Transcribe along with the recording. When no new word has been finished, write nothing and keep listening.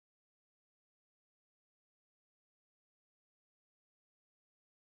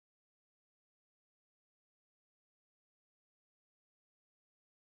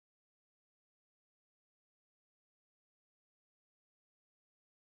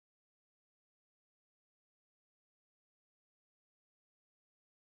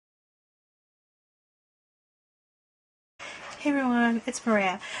Hey everyone, it's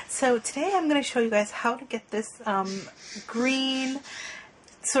Maria. So today I'm going to show you guys how to get this green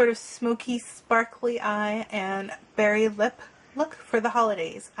sort of smoky sparkly eye and berry lip look for the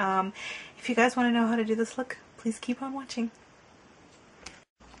holidays. If you guys want to know how to do this look, please keep on watching.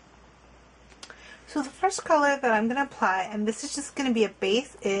 So the first color that I'm going to apply, and this is just going to be a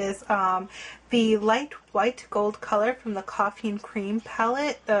base, is the light white gold color from the Coffee and Cream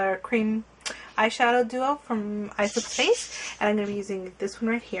palette, the cream eyeshadow duo from Islip's Face, and I'm going to be using this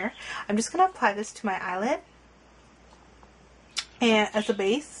one right here. I'm just going to apply this to my eyelid and as a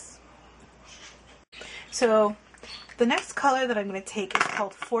base. So the next color that I'm going to take is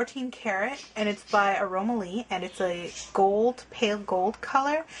called 14 Karat, and it's by Aroma Lee, and it's a gold, pale gold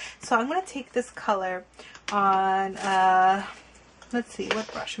color. So I'm going to take this color on, let's see,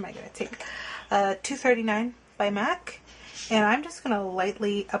 what brush am I going to take? 239 by MAC, and I'm just going to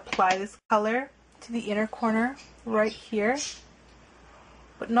lightly apply this color to the inner corner right here,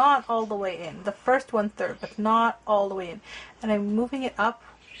 but not all the way in. The first 1/3, but not all the way in. And I'm moving it up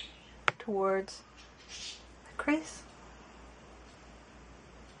towards the crease.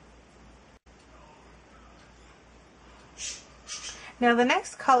 Now the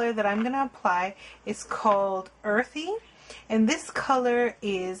next color that I'm going to apply is called Earthy, and this color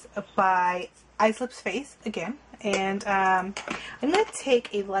is by Islip's Face again, and I'm going to take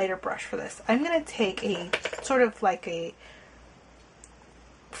a lighter brush for this. I'm going to take a sort of like a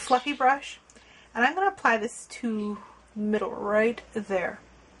fluffy brush, and I'm going to apply this to the middle right there.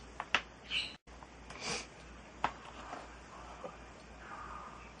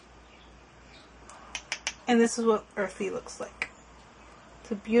 And this is what Earthy looks like.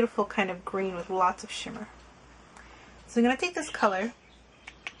 It's a beautiful kind of green with lots of shimmer. So I'm going to take this color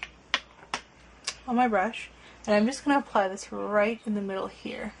on my brush, and I'm just going to apply this right in the middle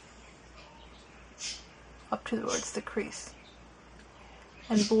here, up towards the crease,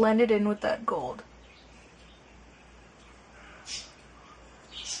 and blend it in with that gold.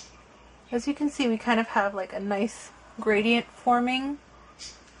 As you can see, we kind of have like a nice gradient forming.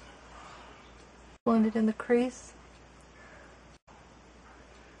 Blend it in the crease.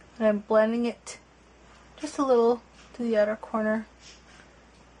 And I'm blending it just a little to the outer corner,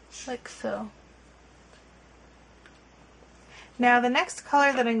 like so. Now the next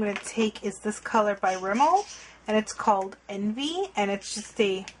color that I'm going to take is this color by Rimmel, and it's called Envy, and it's just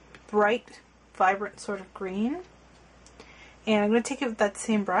a bright, vibrant sort of green. And I'm going to take it with that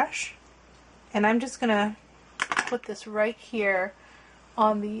same brush, and I'm just going to put this right here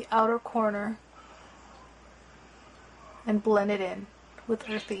on the outer corner and blend it in with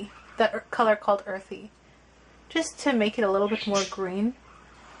Earthy, that color called Earthy, just to make it a little bit more green,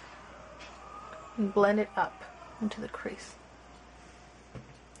 and blend it up into the crease.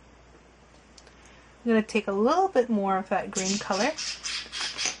 I'm going to take a little bit more of that green color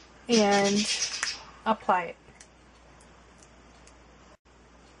and apply it,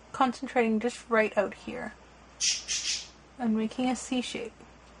 concentrating just right out here and making a C shape,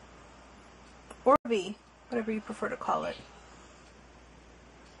 or V, whatever you prefer to call it.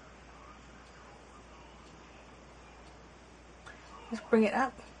 Just bring it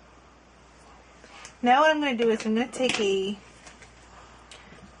up. Now what I'm going to do is I'm going to take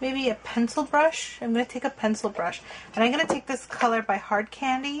maybe a pencil brush. I'm going to take a pencil brush, and I'm going to take this color by Hard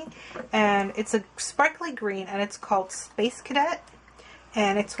Candy, and it's a sparkly green, and it's called Space Cadet,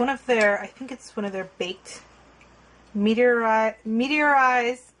 and it's one of their, I think it's one of their baked, meteorized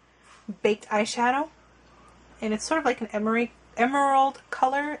baked eyeshadow, and it's sort of like an emerald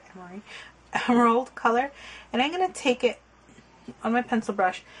color, and I'm going to take it on my pencil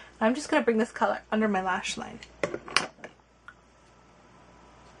brush, and I'm just going to bring this color under my lash line.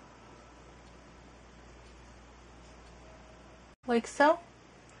 Like so.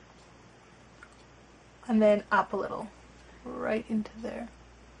 And then up a little, right into there.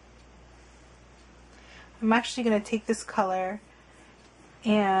 I'm actually going to take this color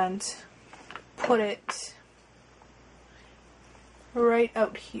and put it right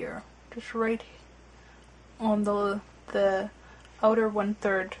out here, just right on the outer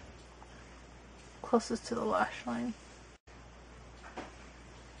 1/3 closest to the lash line.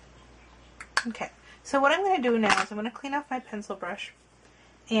 Okay, so what I'm going to do now is I'm going to clean off my pencil brush,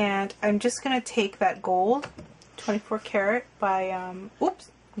 and I'm just going to take that gold 24 Karat by oops,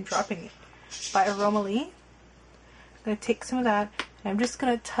 I'm dropping it, by Aroma Lee. I'm going to take some of that, and I'm just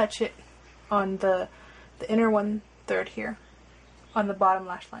going to touch it on the inner 1/3 here on the bottom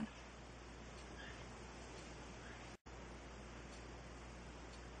lash line.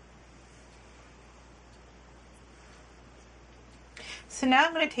 So now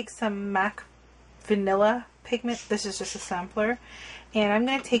I'm going to take some MAC Vanilla pigment. This is just a sampler. And I'm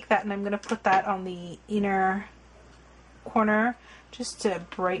going to take that and I'm going to put that on the inner corner just to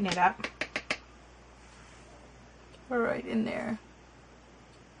brighten it up. Right in there.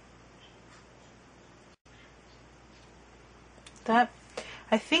 That.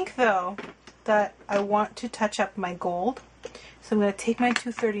 I think though that I want to touch up my gold. So I'm going to take my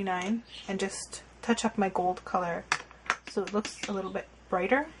 239 and just touch up my gold color so it looks a little bit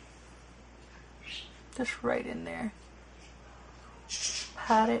brighter. Just right in there.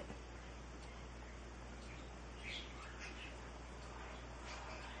 Pat it.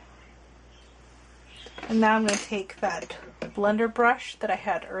 And now I'm going to take that blender brush that I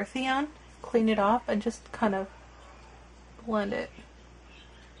had earthy on, clean it off, and just kind of blend it.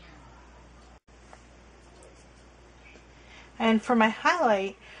 And for my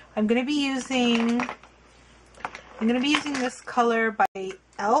highlight, I'm going to be using this color by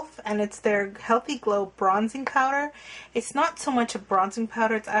e.l.f. and it's their Healthy Glow bronzing powder. It's not so much a bronzing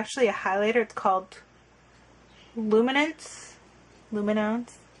powder, it's actually a highlighter. It's called Luminance.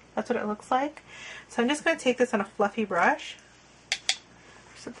 That's what it looks like. So I'm just going to take this on a fluffy brush.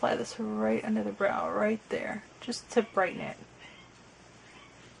 Just apply this right under the brow, right there, just to brighten it.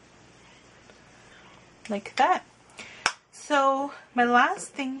 Like that. So my last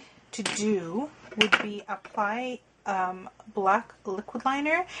thing to do would be apply black liquid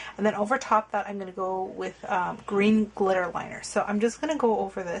liner, and then over top that I'm going to go with green glitter liner. So I'm just going to go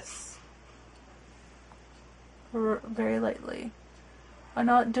over this very lightly. I'm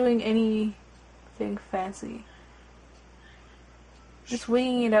not doing anything fancy. Just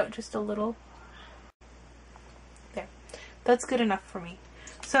winging it out just a little. There. That's good enough for me.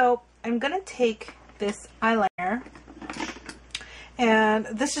 So I'm going to take this eyeliner, and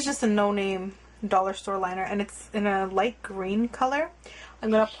this is just a no-name dollar store liner, and it's in a light green color. I'm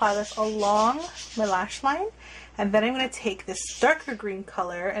going to apply this along my lash line, and then I'm going to take this darker green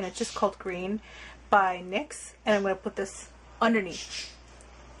color, and it's just called Green by NYX, and I'm going to put this underneath.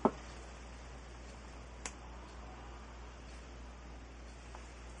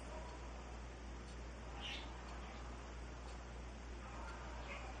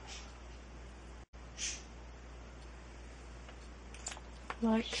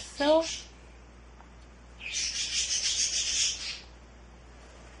 Like so.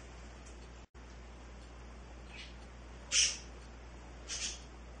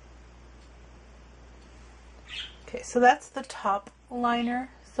 Okay, so that's the top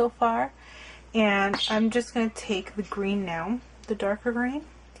liner so far, and I'm just going to take the green now, the darker green,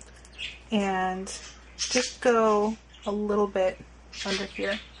 and just go a little bit under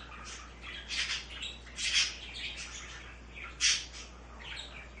here.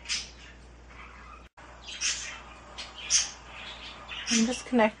 I'm just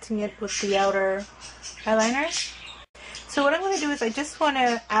connecting it with the outer eyeliner. So what I'm going to do is I just want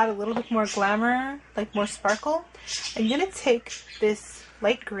to add a little bit more glamour, like more sparkle. I'm going to take this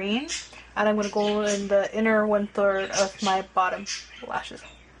light green and I'm going to go in the inner 1/3 of my bottom lashes.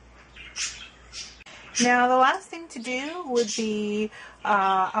 Now the last thing to do would be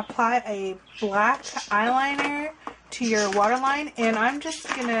apply a black eyeliner to your waterline, and I'm just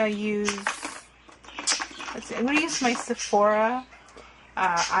going to use, let's see, I'm going to use my Sephora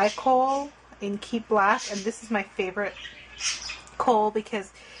eye kohl in Keep Black, and this is my favorite kohl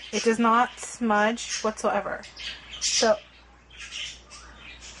because it does not smudge whatsoever. So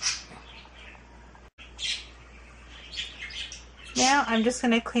now I'm just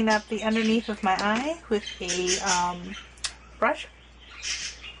going to clean up the underneath of my eye with a brush.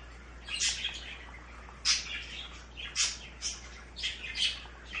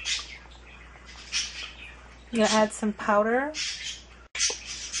 I'm going to add some powder.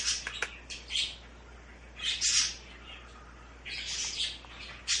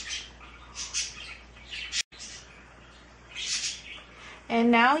 And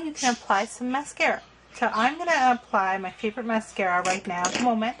now you can apply some mascara. So I'm going to apply my favorite mascara right now at the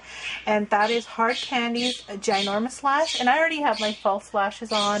moment, and that is Hard Candy's Ginormous Lash. And I already have my false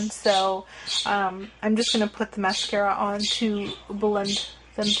lashes on, so I'm just going to put the mascara on to blend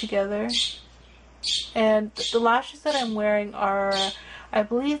them together. And the lashes that I'm wearing are, I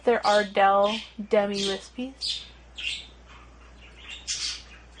believe they're Ardell Demi Wispies.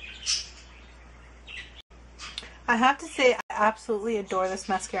 I have to say, I absolutely adore this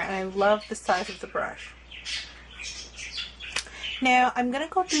mascara, and I love the size of the brush. Now, I'm going to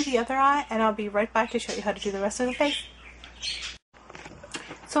go do the other eye, and I'll be right back to show you how to do the rest of the face.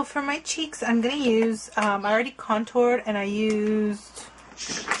 So for my cheeks, I'm going to use, I already contoured, and I used,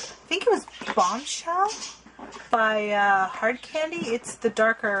 I think it was Bombshell by Hard Candy. It's the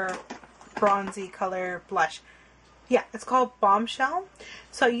darker bronzy color blush. Yeah, it's called Bombshell.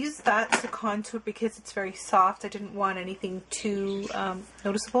 So I used that to contour because it's very soft. I didn't want anything too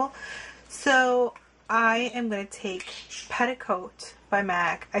noticeable. So I am going to take Petticoat by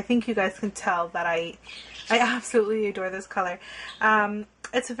MAC. I think you guys can tell that I absolutely adore this color.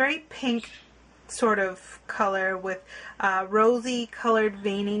 It's a very pink sort of color with rosy colored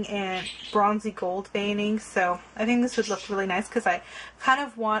veining and bronzy gold veining. So I think this would look really nice because I kind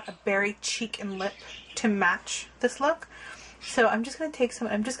of want a berry cheek and lip to match this look. So I'm just going to take some,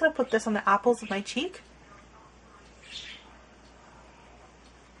 I'm just going to put this on the apples of my cheek.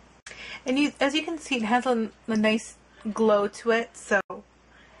 And as you can see, it has a nice glow to it, so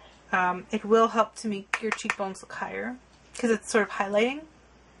it will help to make your cheekbones look higher because it's sort of highlighting.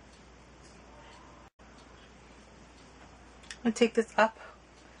 I'm going to take this up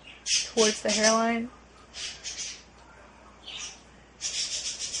towards the hairline.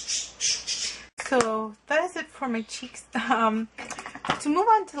 So that is it for my cheeks. To move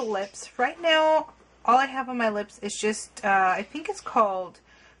on to the lips, right now all I have on my lips is just, I think it's called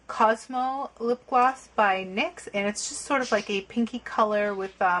Cosmo lip gloss by NYX, and it's just sort of like a pinky color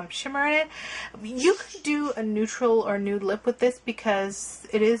with shimmer in it. You could do a neutral or nude lip with this because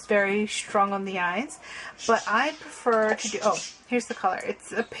it is very strong on the eyes, but I prefer to do, oh, here's the color.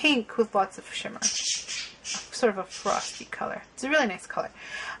 It's a pink with lots of shimmer, sort of a frosty color. It's a really nice color,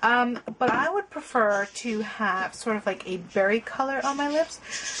 but I would prefer to have sort of like a berry color on my lips.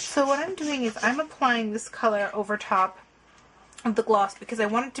 So what I'm doing is I'm applying this color over top of the gloss because I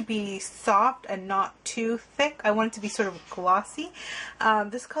want it to be soft and not too thick. I want it to be sort of glossy.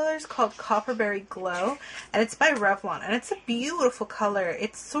 This color is called Copperberry Glow, and it's by Revlon, and it's a beautiful color.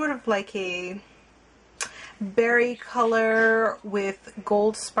 It's sort of like a berry color with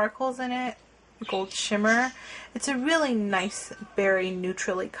gold sparkles in it, gold shimmer. It's a really nice berry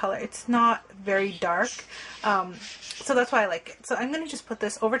neutrally color. It's not very dark, so that's why I like it. So I'm going to just put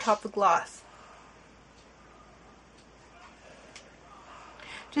this over top the gloss,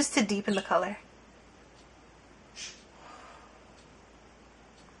 just to deepen the color.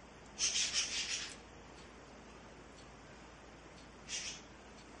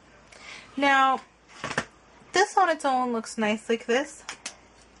 Now, this on its own looks nice like this,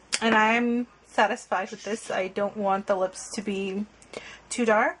 and I'm satisfied with this. I don't want the lips to be too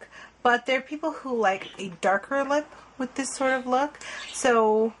dark, but there are people who like a darker lip with this sort of look,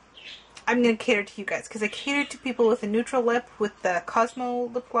 so I'm going to cater to you guys because I cater to people with a neutral lip with the Cosmo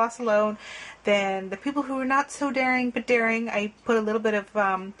lip gloss alone. Then the people who are not so daring but daring, I put a little bit of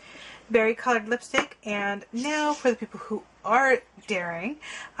berry colored lipstick. And now for the people who are daring,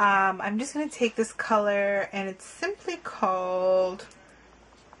 I'm just going to take this color, and it's simply called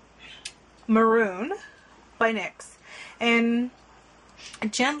Maroon by NYX, and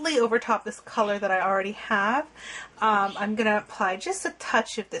gently over top this color that I already have, I'm going to apply just a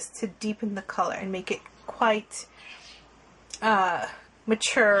touch of this to deepen the color and make it quite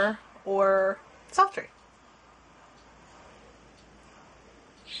mature or sultry.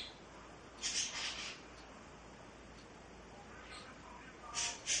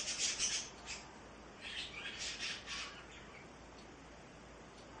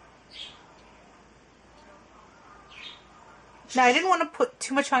 Now, I didn't want to put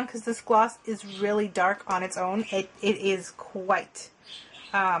too much on because this gloss is really dark on its own. It is quite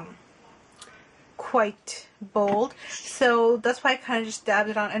bold. So that's why I kind of just dabbed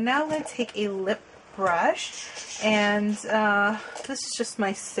it on. And now I'm going to take a lip brush. And this is just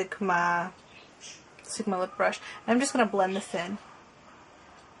my Sigma lip brush. And I'm just going to blend this in.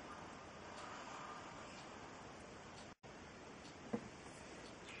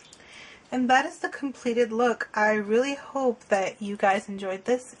 And that is the completed look. I really hope that you guys enjoyed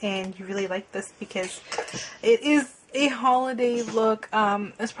this and you really like this because it is a holiday look.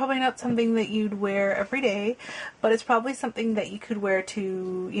 It's probably not something that you'd wear every day, but it's probably something that you could wear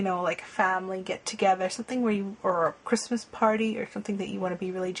to, you know, like a family get together, something where you, or a Christmas party, or something that you want to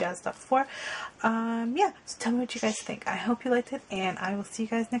be really jazzed up for. Yeah, so tell me what you guys think. I hope you liked it, and I will see you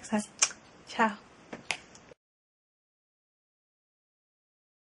guys next time. Ciao.